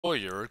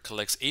Lawyer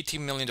collects $18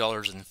 million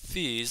in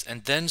fees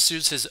and then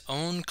sues his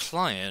own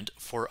client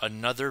for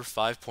another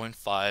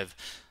 $5.5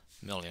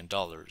 million.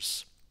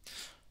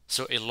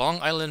 So a Long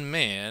Island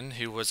man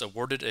who was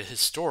awarded a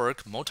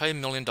historic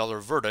multi-million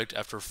dollar verdict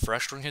after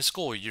fracturing his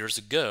skull years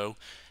ago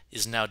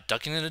is now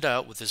ducking it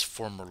out with his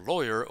former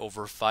lawyer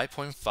over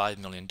 $5.5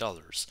 million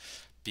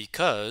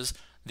because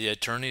the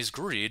attorney's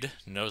greed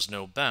knows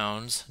no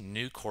bounds,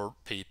 new court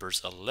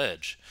papers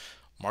allege.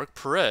 Mark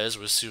Perez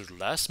was sued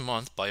last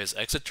month by his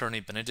ex-attorney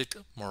Benedict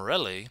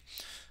Morelli,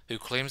 who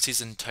claims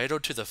he's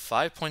entitled to the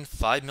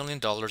 $5.5 million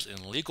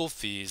in legal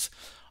fees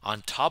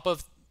on top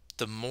of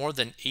the more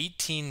than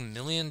 $18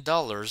 million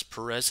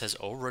Perez has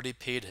already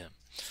paid him,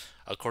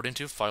 according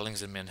to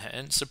filings in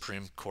Manhattan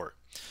Supreme Court.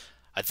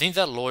 I think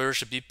that lawyers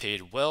should be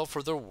paid well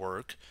for their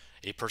work.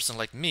 A person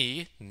like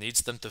me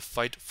needs them to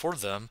fight for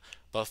them,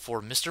 but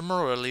for Mr.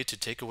 Morelli to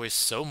take away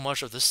so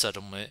much of the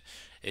settlement,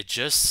 it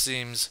just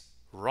seems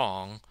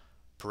wrong.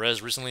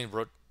 Perez recently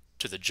wrote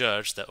to the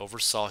judge that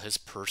oversaw his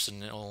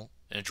personal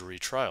injury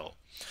trial.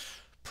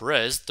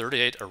 Perez,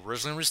 38,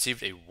 originally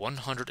received a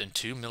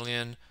 $102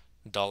 million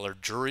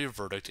jury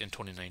verdict in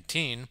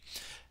 2019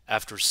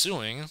 after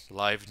suing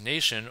Live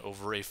Nation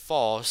over a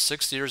fall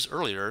 6 years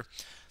earlier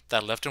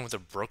that left him with a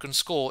broken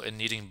skull and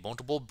needing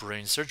multiple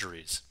brain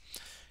surgeries.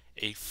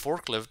 A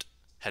forklift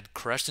had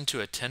crashed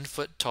into a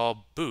 10-foot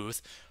tall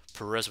booth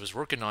Perez was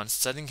working on,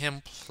 sending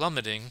him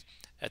plummeting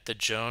at the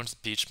Jones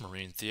Beach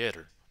Marine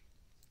Theater.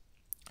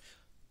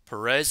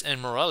 Perez and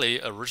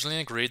Morelli originally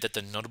agreed that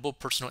the notable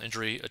personal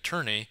injury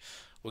attorney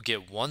would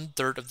get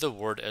 1/3 of the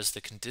award as the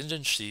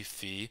contingency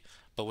fee,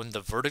 but when the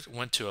verdict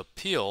went to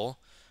appeal,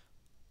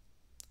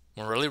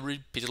 Morelli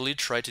repeatedly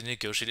tried to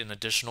negotiate an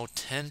additional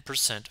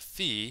 10%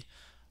 fee,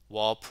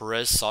 while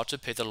Perez sought to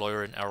pay the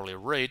lawyer an hourly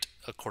rate.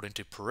 According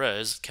to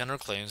Perez,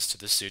 counterclaims to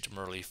the suit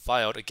Morelli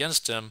filed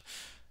against him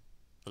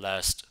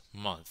last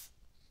month.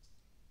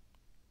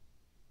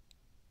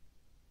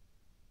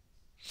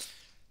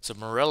 So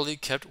Morelli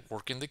kept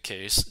working the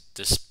case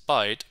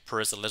despite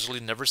Perez allegedly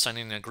never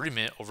signing an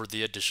agreement over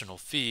the additional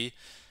fee,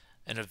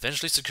 and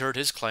eventually secured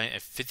his client a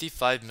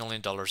 $55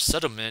 million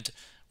settlement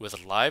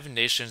with Live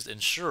Nation's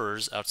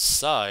insurers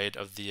outside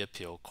of the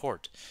appeal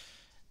court.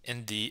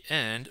 In the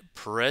end,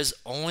 Perez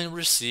only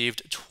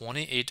received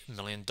 $28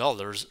 million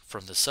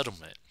from the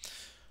settlement.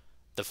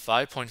 The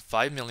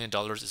 $5.5 million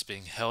is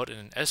being held in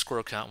an escrow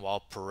account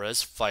while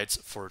Perez fights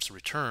for its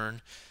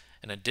return,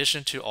 in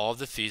addition to all of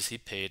the fees he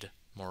paid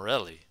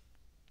Morelli.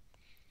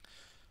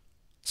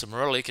 So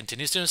Morelli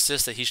continues to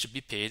insist that he should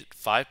be paid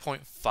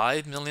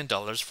 $5.5 million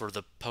for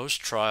the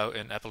post-trial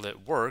and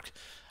appellate work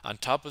on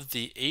top of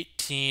the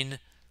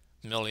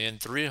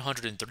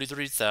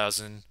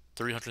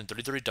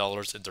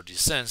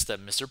 $18,333,333.30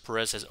 that Mr.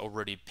 Perez has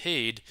already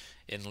paid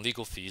in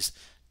legal fees,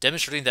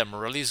 demonstrating that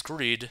Morelli's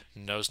greed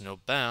knows no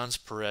bounds,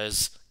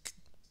 Perez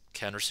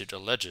countersuit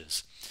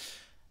alleges.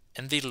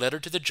 In the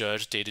letter to the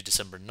judge dated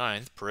December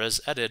 9th,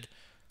 Perez added,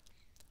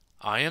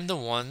 "I am the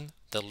one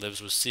that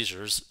lives with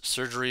seizures,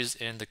 surgeries,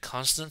 and the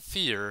constant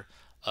fear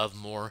of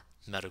more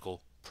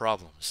medical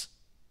problems."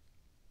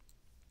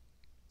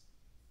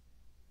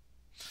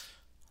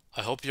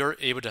 I hope you're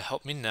able to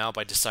help me now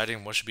by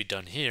deciding what should be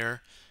done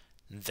here.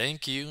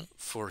 Thank you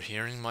for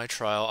hearing my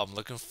trial. I'm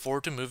looking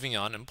forward to moving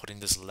on and putting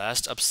this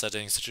last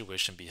upsetting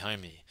situation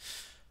behind me.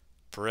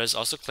 Perez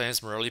also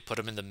claims Morelli put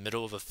him in the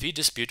middle of a fee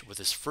dispute with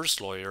his first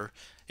lawyer,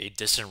 a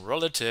distant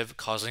relative,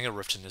 causing a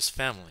rift in his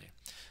family.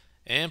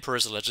 And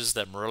Perez alleges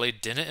that Morelli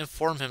didn't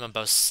inform him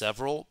about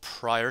several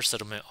prior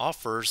settlement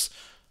offers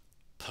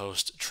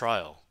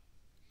post-trial.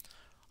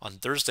 On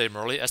Thursday,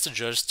 Morelli asked the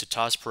judge to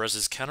toss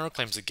Perez's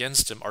counterclaims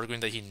against him,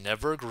 arguing that he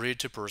never agreed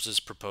to Perez's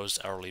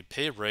proposed hourly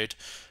pay rate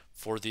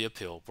for the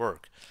appeal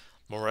work.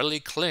 Morelli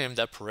claimed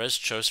that Perez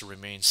chose to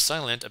remain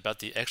silent about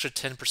the extra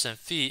 10%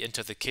 fee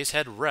until the case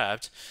had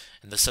wrapped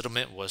and the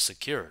settlement was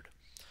secured.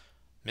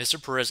 Mr.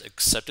 Perez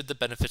accepted the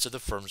benefits of the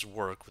firm's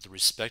work with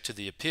respect to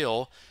the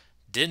appeal,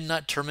 did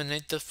not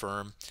terminate the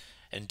firm,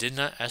 and did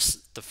not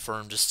ask the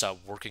firm to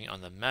stop working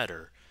on the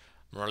matter.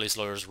 Morelli's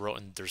lawyers wrote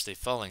in Thursday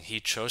filing, he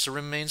chose to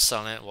remain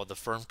silent while the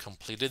firm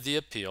completed the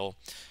appeal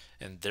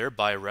and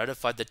thereby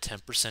ratified the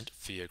 10%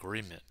 fee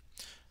agreement.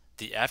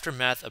 The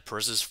aftermath of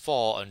Perez's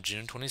fall on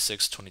June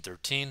 26,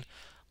 2013,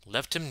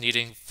 left him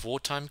needing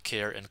full-time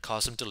care and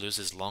caused him to lose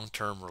his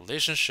long-term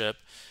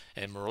relationship,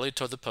 and Morelli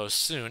told the Post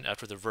soon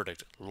after the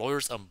verdict.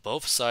 Lawyers on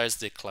both sides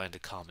declined to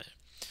comment.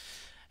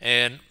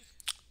 And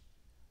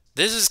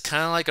this is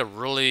kind of like a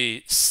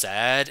really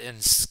sad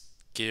and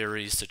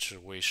scary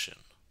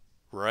situation,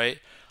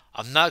 right?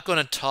 I'm not going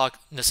to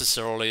talk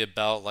necessarily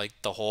about like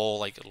the whole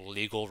like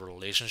legal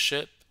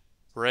relationship,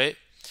 right?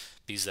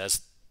 Because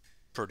that's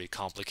pretty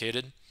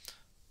complicated.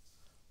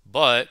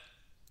 But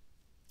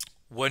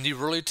when you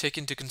really take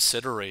into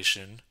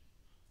consideration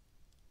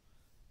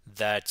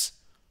that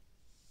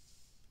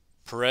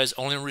Perez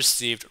only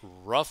received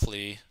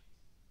roughly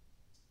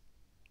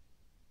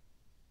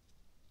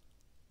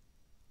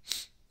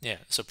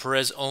so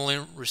Perez only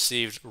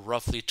received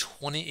roughly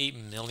 $28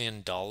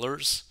 million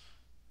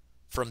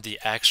from the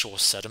actual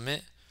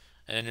settlement.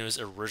 and it was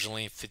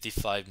originally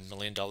 $55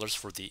 million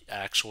for the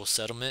actual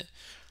settlement.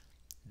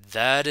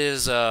 That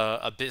is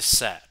a bit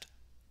sad,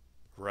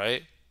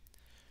 right?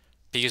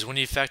 Because when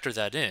you factor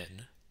that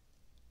in,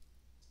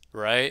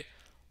 right,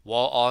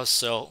 while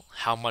also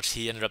how much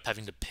he ended up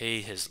having to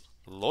pay his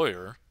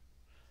lawyer,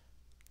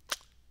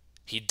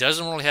 he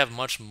doesn't really have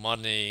much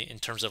money in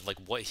terms of like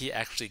what he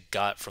actually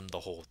got from the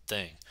whole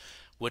thing,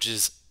 which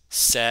is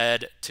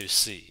sad to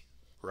see,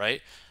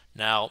 right?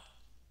 Now,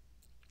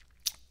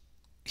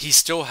 he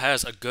still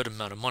has a good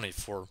amount of money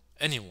for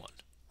anyone,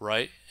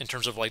 right? In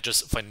terms of like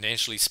just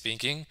financially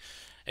speaking,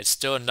 it's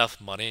still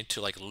enough money to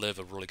like live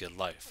a really good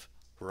life,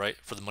 right?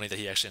 For the money that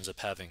he actually ends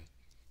up having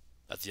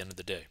at the end of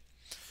the day.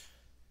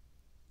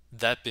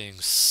 That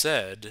being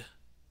said,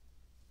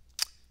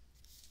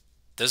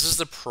 this is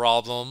the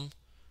problem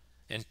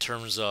in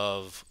terms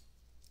of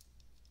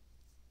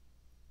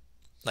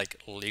like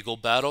legal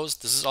battles.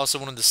 This is also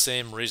one of the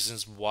same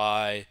reasons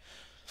why,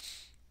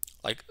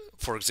 like,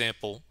 for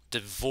example,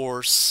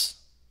 divorce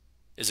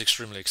is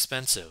extremely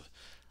expensive.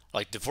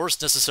 Like,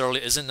 divorce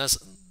isn't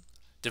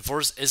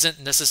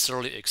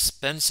necessarily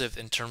expensive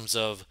in terms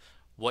of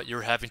what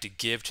you're having to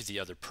give to the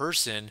other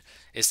person.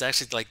 It's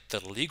actually like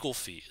the legal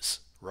fees,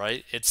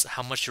 right? It's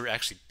how much you're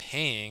actually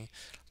paying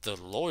the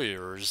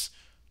lawyers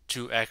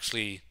to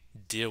actually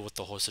deal with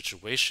the whole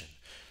situation.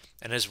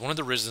 And it's one of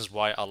the reasons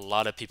why a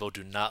lot of people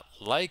do not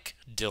like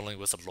dealing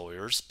with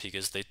lawyers,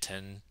 because they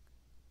tend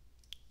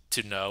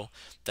to know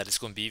that it's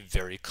going to be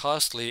very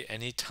costly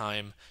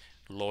anytime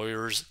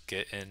lawyers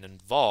get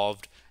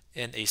involved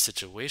in a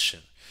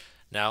situation.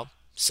 Now,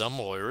 some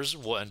lawyers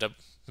will end up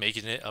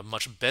making it a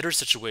much better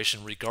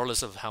situation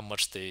regardless of how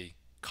much they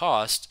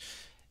cost.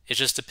 It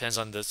just depends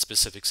on the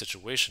specific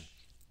situation.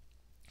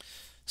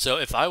 So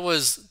if I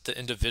was the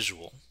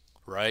individual,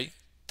 right,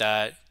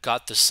 that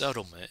got the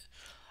settlement,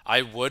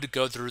 I would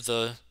go through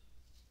the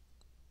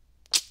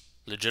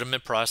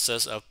legitimate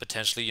process of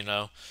potentially,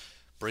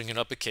 bringing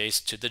up a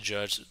case to the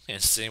judge and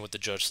seeing what the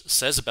judge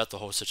says about the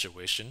whole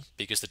situation,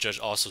 because the judge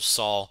also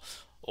saw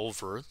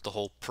over the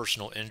whole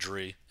personal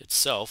injury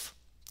itself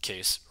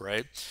case,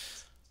 right?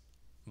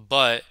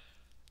 But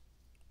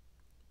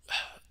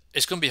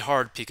it's going to be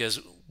hard, because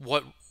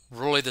what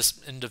really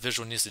this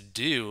individual needs to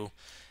do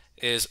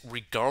is,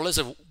 regardless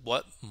of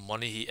what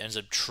money he ends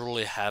up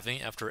truly having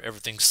after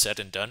everything's said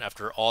and done,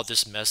 after all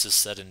this mess is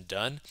said and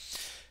done,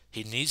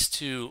 he needs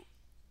to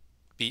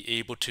be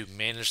able to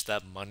manage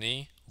that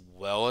money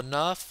well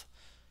enough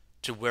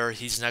to where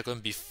he's not going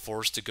to be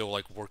forced to go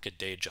like work a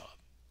day job,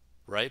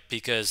 right?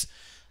 Because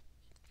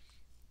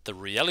the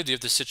reality of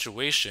the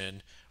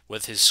situation,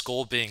 with his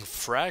skull being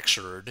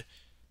fractured,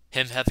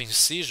 him having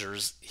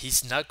seizures,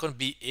 he's not going to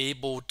be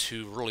able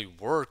to really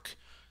work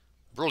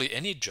really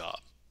any job,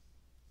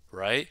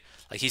 right?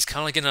 Like, he's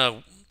kind of like in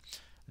a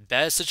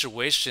bad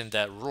situation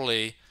that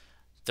really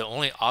the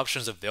only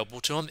options available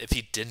to him if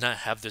he did not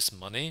have this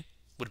money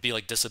would be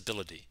like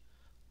disability,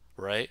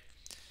 right?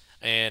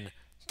 And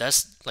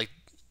that's like,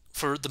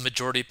 for the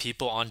majority of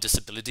people on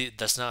disability,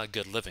 that's not a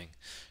good living.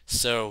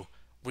 So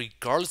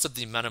regardless of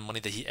the amount of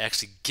money that he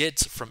actually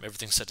gets from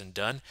everything said and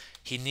done,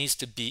 he needs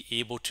to be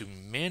able to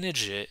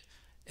manage it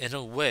in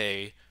a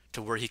way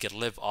to where he can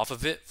live off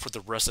of it for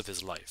the rest of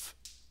his life.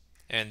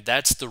 And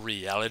that's the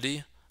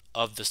reality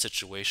of the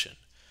situation.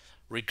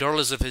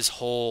 Regardless of his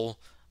whole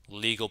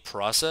legal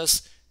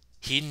process,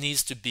 he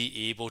needs to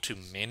be able to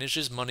manage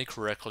his money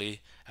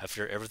correctly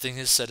after everything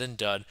is said and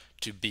done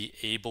to be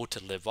able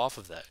to live off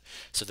of that.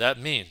 So that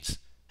means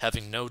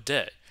having no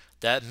debt.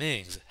 That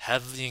means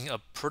having a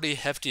pretty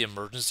hefty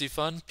emergency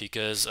fund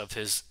because of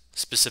his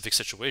specific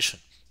situation.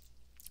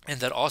 And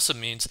that also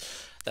means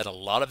that a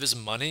lot of his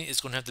money is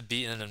going to have to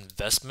be in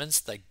investments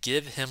that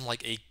give him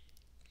like a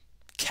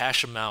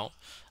cash amount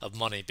of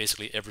money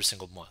basically every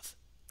single month,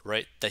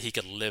 right? That he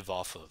could live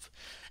off of.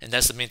 And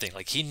that's the main thing.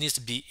 Like, he needs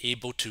to be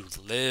able to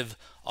live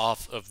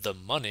off of the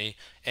money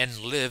and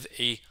live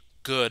a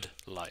good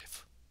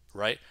life,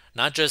 right?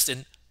 Not just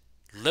a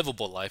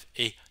livable life,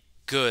 a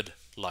good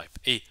life,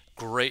 a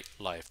great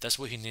life. That's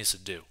what he needs to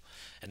do.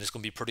 And it's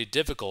going to be pretty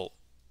difficult,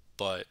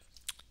 but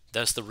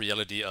that's the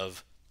reality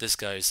of this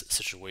guy's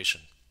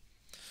situation.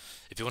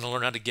 If you want to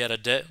learn how to get out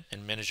of debt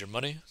and manage your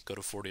money, go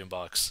to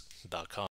 40inbox.com.